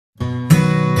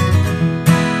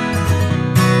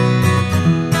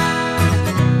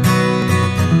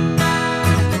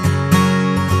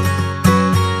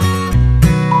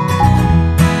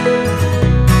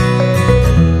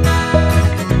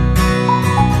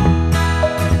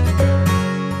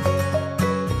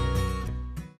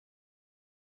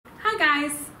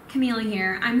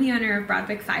here. I'm the owner of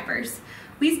Broadwick Fibers.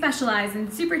 We specialize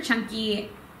in super chunky,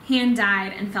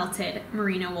 hand-dyed and felted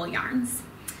merino wool yarns.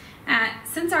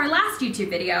 Since our last YouTube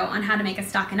video on how to make a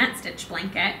stockinette stitch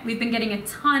blanket, we've been getting a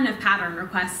ton of pattern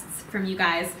requests from you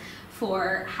guys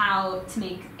for how to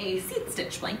make a seed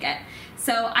stitch blanket.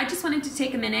 So I just wanted to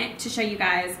take a minute to show you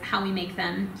guys how we make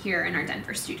them here in our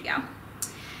Denver studio.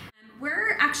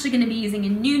 We're actually going to be using a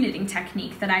new knitting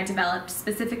technique that I developed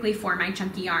specifically for my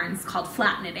chunky yarns called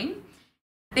flat knitting.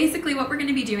 Basically what we're going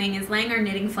to be doing is laying our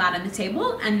knitting flat on the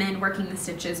table and then working the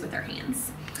stitches with our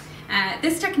hands.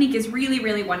 This technique is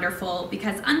really wonderful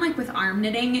because unlike with arm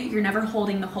knitting, you're never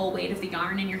holding the whole weight of the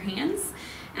yarn in your hands.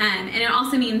 And it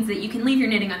also means that you can leave your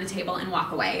knitting on the table and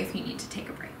walk away if you need to take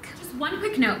a break. Just one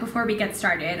quick note before we get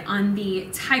started on the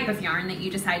type of yarn that you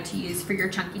decide to use for your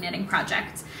chunky knitting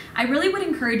project. I really would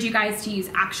encourage you guys to use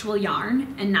actual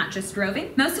yarn and not just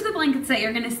roving. Most of the blankets that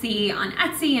you're gonna see on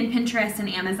Etsy and Pinterest and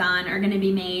Amazon are gonna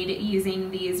be made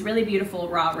using these really beautiful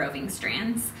raw roving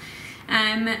strands.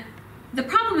 The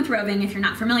problem with roving, if you're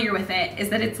not familiar with it, is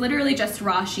that it's literally just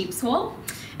raw sheep's wool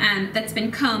that's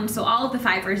been combed, so all of the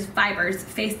fibers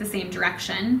face the same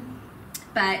direction,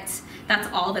 but that's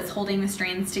all that's holding the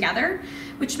strands together,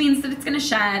 which means that it's going to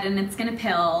shed and it's going to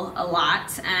pill a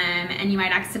lot, and you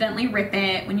might accidentally rip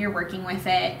it when you're working with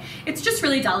it. It's just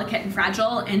really delicate and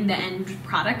fragile, and the end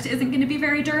product isn't going to be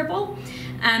very durable.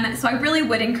 So I really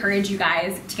would encourage you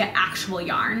guys to get actual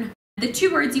yarn. The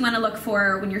two words you want to look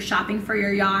for when you're shopping for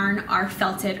your yarn are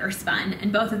felted or spun,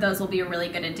 and both of those will be a really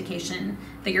good indication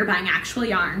that you're buying actual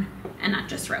yarn and not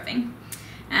just roving.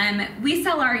 We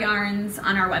sell our yarns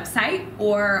on our website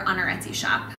or on our Etsy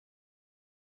shop.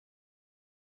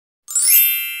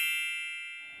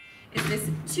 It's this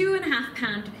 2.5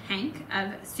 pound hank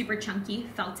of super chunky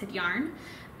felted yarn,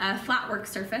 a flat work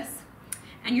surface,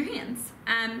 and your hands.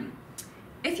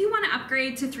 If you want to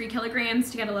upgrade to 3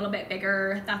 kilograms to get a little bit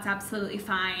bigger, that's absolutely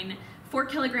fine. 4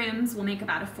 kilograms will make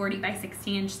about a 40 by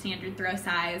 60 inch standard throw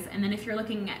size, and then if you're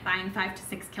looking at buying 5 to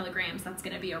 6 kilograms, that's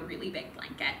going to be a really big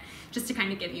blanket, just to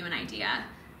kind of give you an idea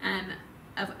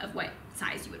of what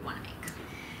size you would want to make.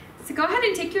 So go ahead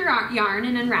and take your yarn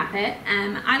and unwrap it.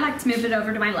 I like to move it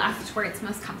over to my left where it's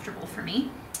most comfortable for me,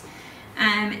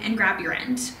 and grab your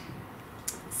end.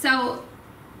 So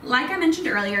like I mentioned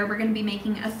earlier, we're going to be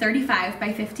making a 35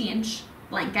 by 50 inch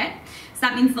blanket. So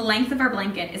that means the length of our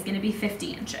blanket is going to be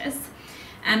 50 inches.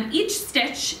 Each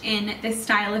stitch in this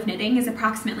style of knitting is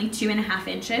approximately 2.5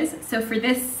 inches. So for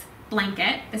this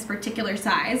blanket, this particular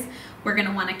size, we're going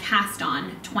to want to cast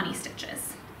on 20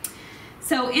 stitches.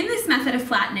 So in this method of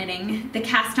flat knitting, the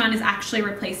cast on is actually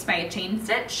replaced by a chain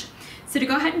stitch. So to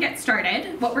go ahead and get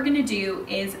started, what we're going to do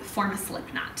is form a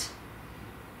slip knot.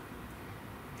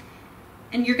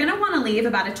 And you're going to want to leave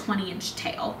about a 20 inch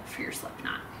tail for your slip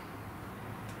knot.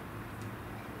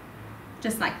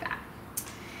 Just like that.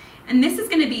 And this is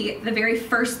going to be the very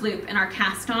first loop in our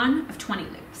cast on of 20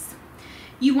 loops.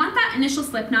 You want that initial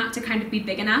slip knot to kind of be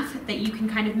big enough that you can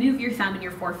kind of move your thumb and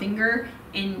your forefinger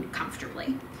in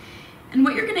comfortably. And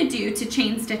what you're going to do to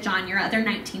chain stitch on your other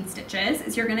 19 stitches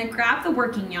is you're going to grab the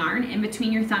working yarn in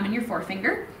between your thumb and your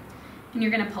forefinger, and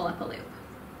you're going to pull up a loop.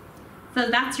 So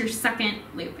that's your second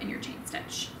loop in your chain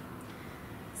stitch.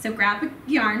 So grab a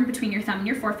yarn between your thumb and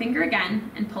your forefinger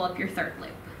again and pull up your third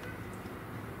loop.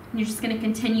 And you're just going to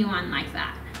continue on like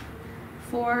that.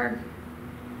 4,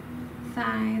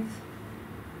 5,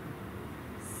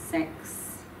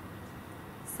 6,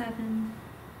 7,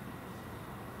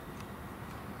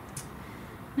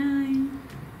 9,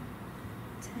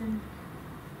 10,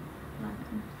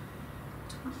 11,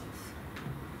 12,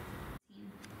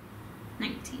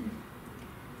 19.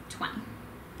 20.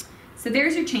 So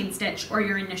there's your chain stitch or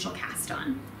your initial cast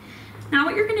on. Now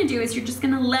what you're going to do is you're just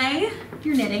going to lay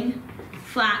your knitting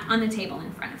flat on the table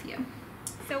in front of you.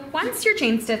 So once your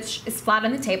chain stitch is flat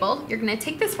on the table, you're going to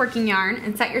take this working yarn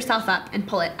and set yourself up and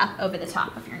pull it up over the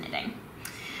top of your knitting.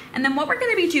 And then what we're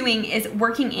going to be doing is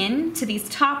working into these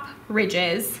top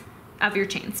ridges of your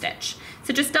chain stitch.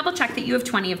 So just double check that you have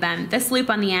 20 of them. This loop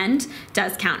on the end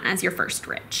does count as your first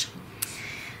ridge.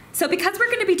 So because we're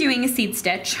going to be doing a seed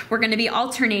stitch, we're going to be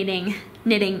alternating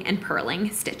knitting and purling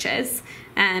stitches,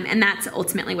 and that's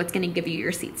ultimately what's going to give you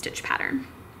your seed stitch pattern.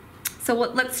 So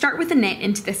let's start with a knit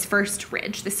into this first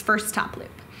ridge, this first top loop.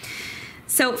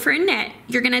 So for a knit,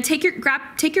 you're going to take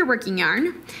your working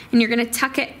yarn and you're going to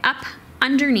tuck it up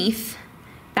underneath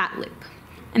that loop,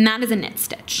 and that is a knit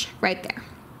stitch right there.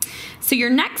 So your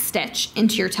next stitch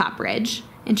into your top ridge,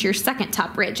 into your second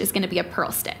top ridge, is going to be a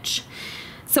purl stitch.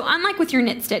 So unlike with your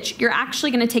knit stitch, you're actually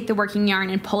going to take the working yarn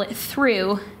and pull it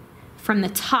through from the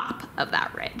top of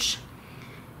that ridge.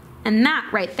 And that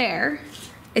right there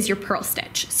is your purl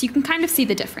stitch. So you can kind of see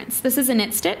the difference. This is a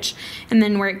knit stitch, and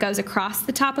then where it goes across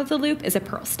the top of the loop is a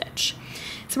purl stitch.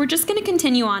 So we're just gonna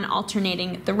continue on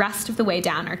alternating the rest of the way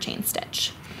down our chain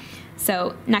stitch.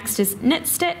 So next is knit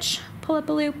stitch, pull up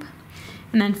a loop,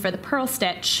 and then for the purl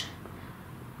stitch,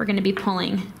 we're gonna be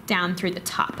pulling down through the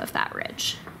top of that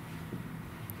ridge.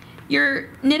 Your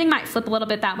knitting might flip a little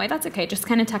bit that way, that's okay, just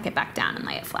kind of tuck it back down and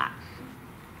lay it flat.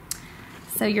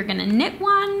 So you're gonna knit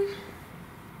one,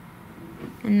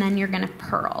 and then you're gonna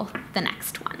purl the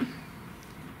next one.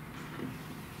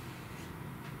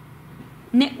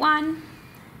 Knit one,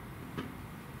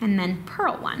 and then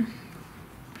purl one.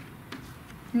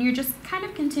 And you're just kind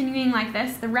of continuing like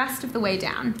this the rest of the way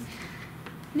down.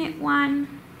 Knit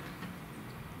one,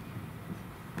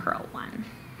 purl one.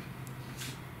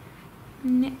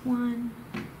 Knit one,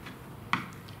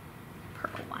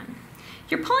 purl one.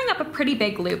 You're pulling up a pretty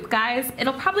big loop, guys.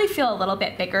 It'll probably feel a little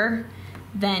bit bigger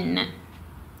than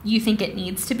you think it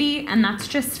needs to be, and that's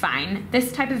just fine.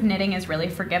 This type of knitting is really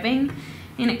forgiving,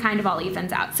 and it kind of all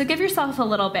evens out. So give yourself a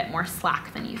little bit more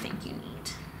slack than you think you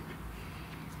need.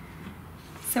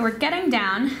 So we're getting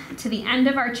down to the end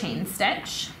of our chain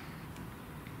stitch.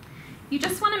 You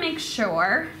just want to make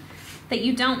sure that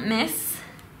you don't miss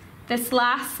this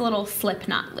last little slip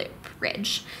knot loop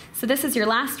ridge. So this is your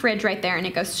last ridge right there, and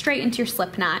it goes straight into your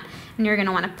slip knot, and you're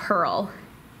gonna wanna purl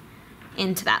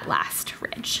into that last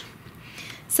ridge.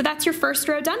 So that's your first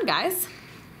row done, guys.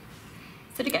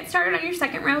 So to get started on your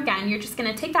second row, again, you're just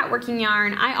gonna take that working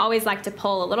yarn. I always like to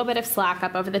pull a little bit of slack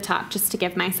up over the top just to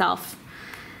give myself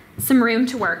some room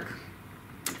to work.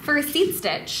 For a seed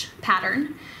stitch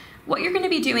pattern, what you're gonna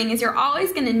be doing is you're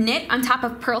always gonna knit on top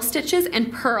of purl stitches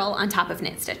and purl on top of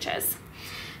knit stitches.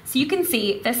 So you can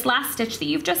see this last stitch that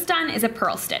you've just done is a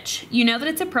purl stitch. You know that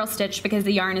it's a purl stitch because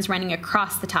the yarn is running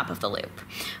across the top of the loop.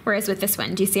 Whereas with this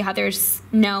one, do you see how there's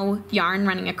no yarn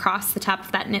running across the top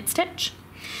of that knit stitch?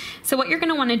 So what you're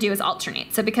gonna wanna do is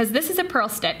alternate. So because this is a purl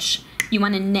stitch, you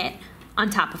wanna knit on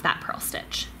top of that purl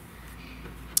stitch.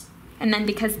 And then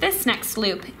because this next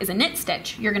loop is a knit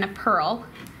stitch, you're gonna purl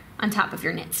on top of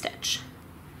your knit stitch.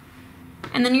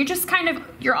 And then you're just kind of,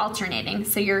 you're alternating.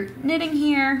 So you're knitting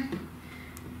here,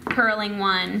 purling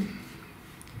one,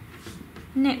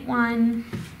 knit one,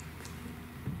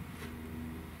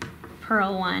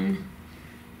 purl one,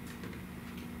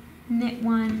 knit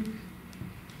one,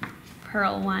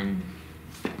 purl one,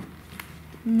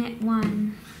 knit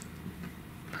one,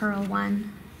 purl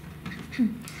one,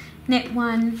 knit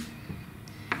one,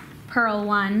 purl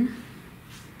one,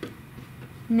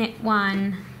 knit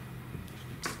one,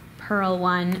 purl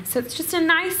one. So it's just a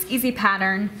nice, easy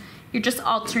pattern. You're just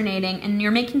alternating, and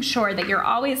you're making sure that you're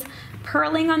always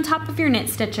purling on top of your knit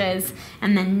stitches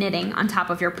and then knitting on top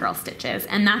of your purl stitches.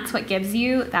 And that's what gives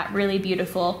you that really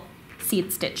beautiful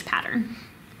seed stitch pattern.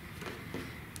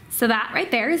 So that right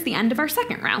there is the end of our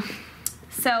second row.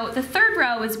 So the third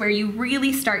row is where you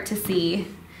really start to see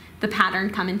the pattern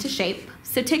come into shape.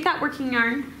 So take that working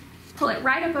yarn, pull it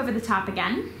right up over the top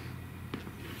again.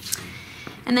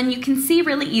 And then you can see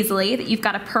really easily that you've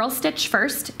got a purl stitch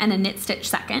first and a knit stitch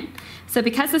second. So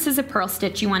because this is a purl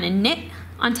stitch, you want to knit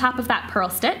on top of that purl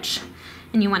stitch,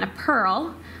 and you want to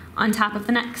purl on top of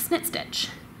the next knit stitch.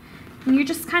 And you're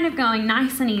just kind of going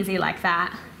nice and easy like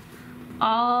that,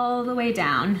 all the way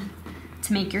down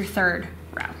to make your third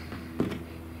row.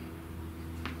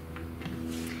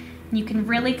 And you can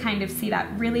really kind of see that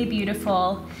really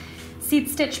beautiful seed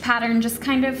stitch pattern just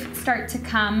kind of start to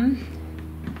come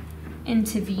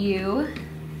into view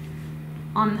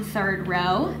on the third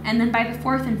row, and then by the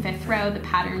fourth and fifth row the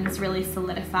pattern is really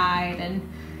solidified, and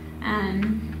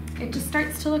it just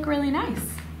starts to look really nice.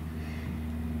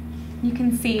 You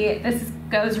can see this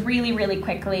goes really, really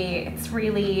quickly. It's a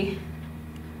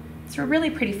really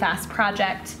pretty fast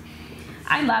project.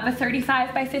 I love a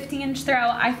 35 by 50 inch throw.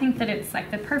 I think that it's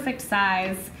like the perfect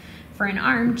size for an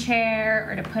armchair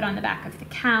or to put on the back of the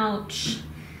couch.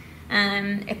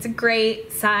 It's a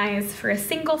great size for a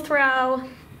single throw,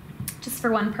 just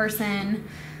for one person,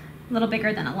 a little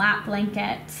bigger than a lap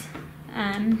blanket.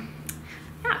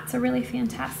 Yeah, it's a really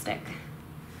fantastic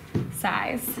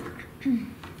size.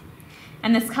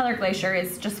 And this color glacier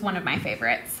is just one of my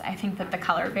favorites. I think that the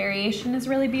color variation is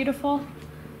really beautiful.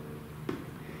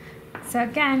 So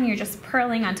again, you're just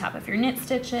purling on top of your knit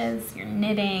stitches, you're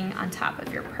knitting on top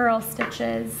of your purl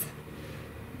stitches,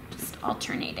 just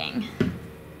alternating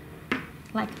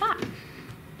like that.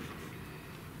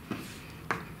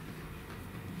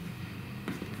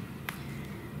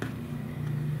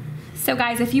 So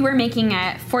guys, if you were making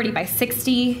a 40 by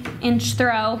 60 inch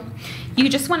throw, you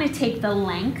just want to take the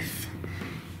length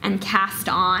and cast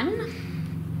on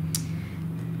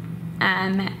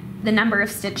the number of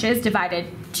stitches divided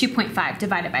 2.5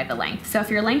 divided by the length. So if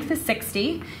your length is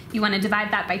 60, you want to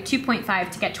divide that by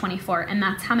 2.5 to get 24, and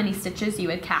that's how many stitches you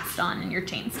would cast on in your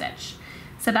chain stitch.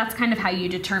 So that's kind of how you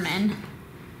determine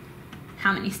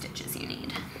how many stitches you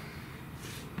need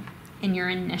in your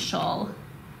initial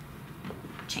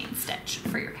chain stitch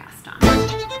for your cast on.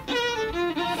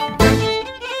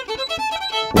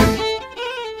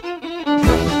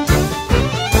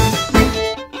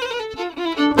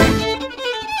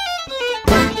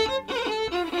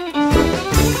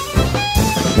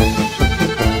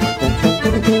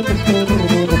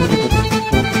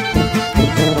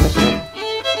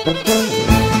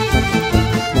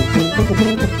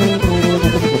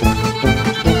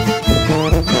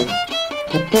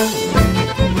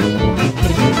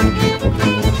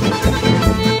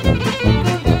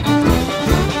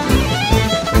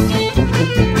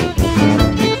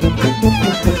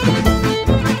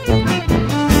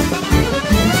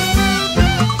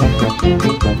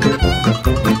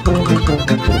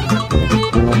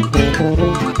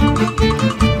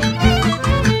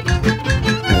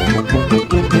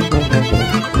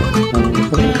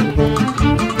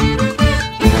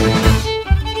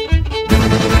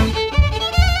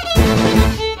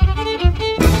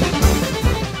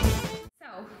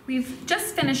 We've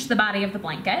just finished the body of the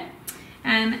blanket,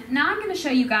 and now I'm going to show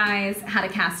you guys how to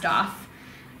cast off.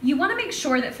 You want to make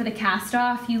sure that for the cast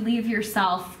off you leave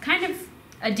yourself kind of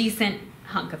a decent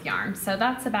hunk of yarn. So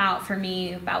that's about, for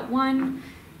me, about 1,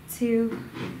 2,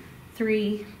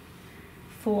 3,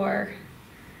 4,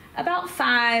 about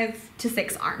 5 to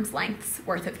 6 arms lengths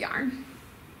worth of yarn,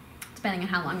 depending on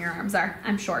how long your arms are.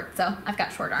 I'm short, so I've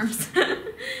got short arms.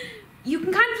 You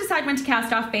can kind of decide when to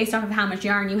cast off based off of how much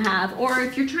yarn you have, or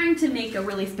if you're trying to make a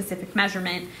really specific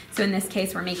measurement, so in this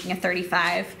case we're making a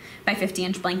 35 by 50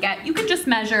 inch blanket, you can just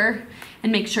measure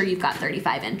and make sure you've got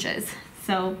 35 inches.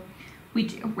 So we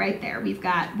do, right there,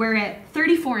 we're at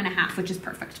 34.5, which is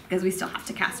perfect because we still have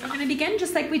to cast off. We're gonna begin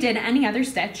just like we did any other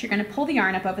stitch. You're gonna pull the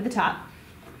yarn up over the top,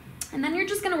 and then you're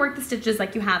just gonna work the stitches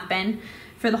like you have been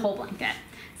for the whole blanket.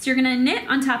 So you're gonna knit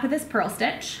on top of this purl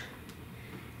stitch,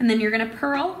 and then you're gonna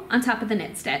purl on top of the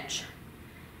knit stitch,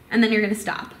 and then you're gonna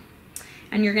stop.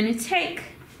 And you're gonna take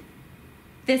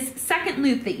this second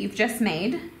loop that you've just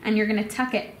made, and you're gonna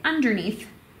tuck it underneath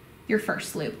your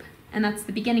first loop, and that's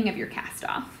the beginning of your cast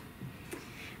off.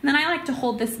 And then I like to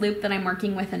hold this loop that I'm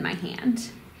working with in my hand.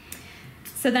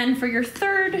 So then for your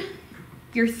third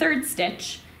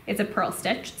stitch, it's a purl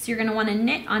stitch, so you're gonna wanna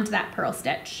knit onto that purl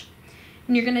stitch,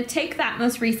 and you're gonna take that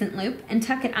most recent loop and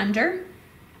tuck it under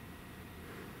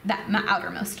that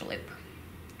outermost loop.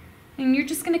 And you're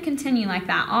just gonna continue like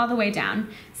that all the way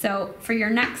down. So for your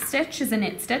next stitch is a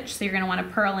knit stitch, so you're gonna wanna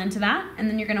purl into that, and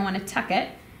then you're gonna wanna tuck it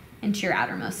into your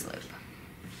outermost loop.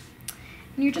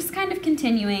 And you're just kind of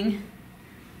continuing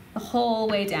the whole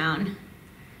way down,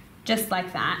 just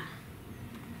like that,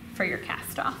 for your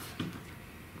cast off.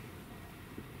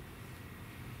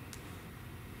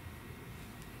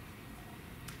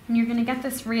 And you're gonna get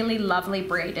this really lovely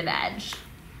braided edge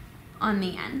on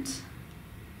the end,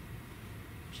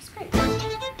 which is great.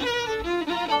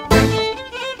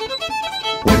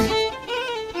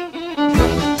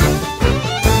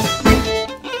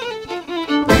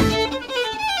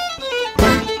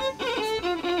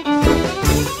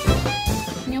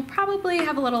 And you'll probably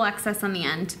have a little excess on the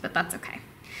end, but that's okay.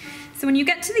 So when you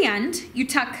get to the end, you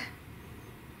tuck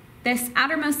this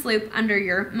outermost loop under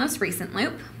your most recent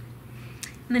loop,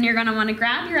 and then you're gonna wanna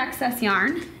grab your excess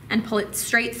yarn and pull it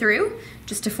straight through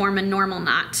just to form a normal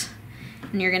knot.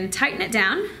 And you're gonna tighten it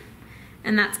down,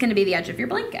 and that's gonna be the edge of your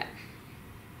blanket.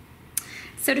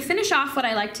 So to finish off, what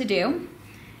I like to do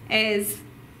is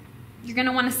you're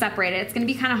gonna wanna separate it. It's gonna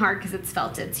be kinda hard because it's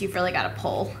felted, so you've really gotta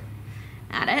pull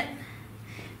at it.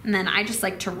 And then I just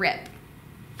like to rip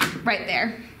right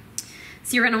there.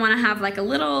 So you're gonna wanna have like a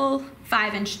little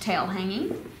 5-inch tail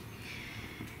hanging.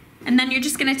 And then you're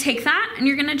just gonna take that and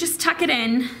you're gonna just tuck it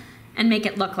in and make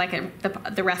it look like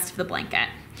the rest of the blanket.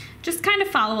 Just kind of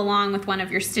follow along with one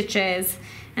of your stitches,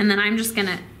 and then I'm just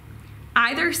gonna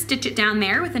either stitch it down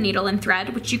there with a needle and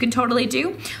thread, which you can totally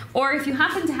do, or if you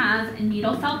happen to have a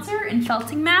needle felter and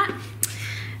felting mat,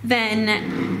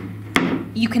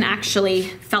 then you can actually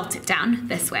felt it down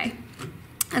this way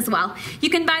as well. You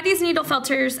can buy these needle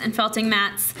felters and felting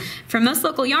mats from most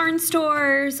local yarn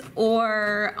stores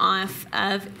or off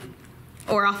of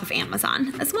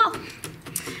Amazon as well.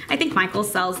 I think Michael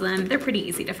sells them. They're pretty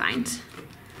easy to find.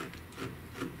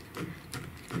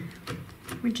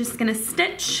 We're just gonna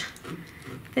stitch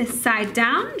this side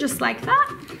down just like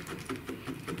that.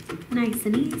 Nice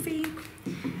and easy.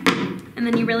 And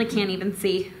then you really can't even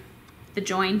see the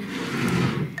join.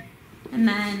 And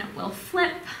then we'll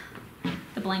flip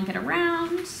the blanket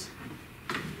around.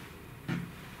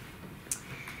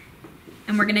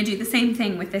 And we're gonna do the same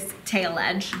thing with this tail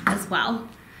edge as well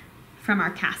from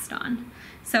our cast on.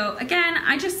 So again,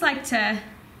 I just like to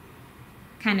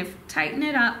kind of tighten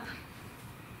it up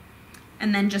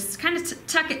and then just kind of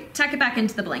tuck it back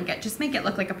into the blanket. Just make it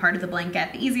look like a part of the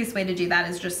blanket. The easiest way to do that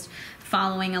is just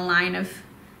following a line of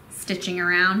stitching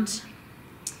around.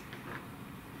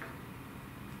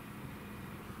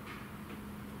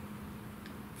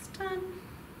 It's done.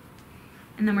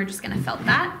 And then we're just gonna felt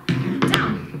that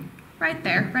down, right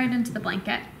there, right into the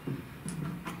blanket.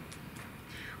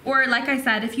 Or like I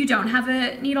said, if you don't have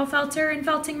a needle felter and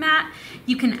felting mat,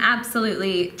 you can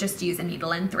absolutely just use a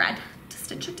needle and thread to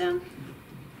stitch it down.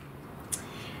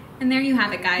 And there you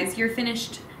have it, guys, your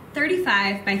finished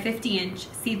 35 by 50 inch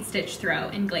seed stitch throw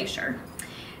in Glacier.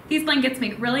 These blankets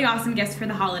make really awesome gifts for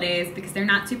the holidays because they're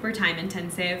not super time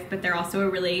intensive, but they're also a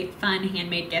really fun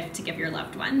handmade gift to give your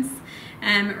loved ones.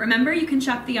 Remember, you can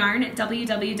shop the yarn at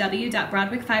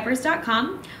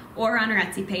www.broadwickfibers.com or on our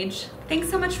Etsy page.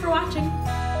 Thanks so much for watching.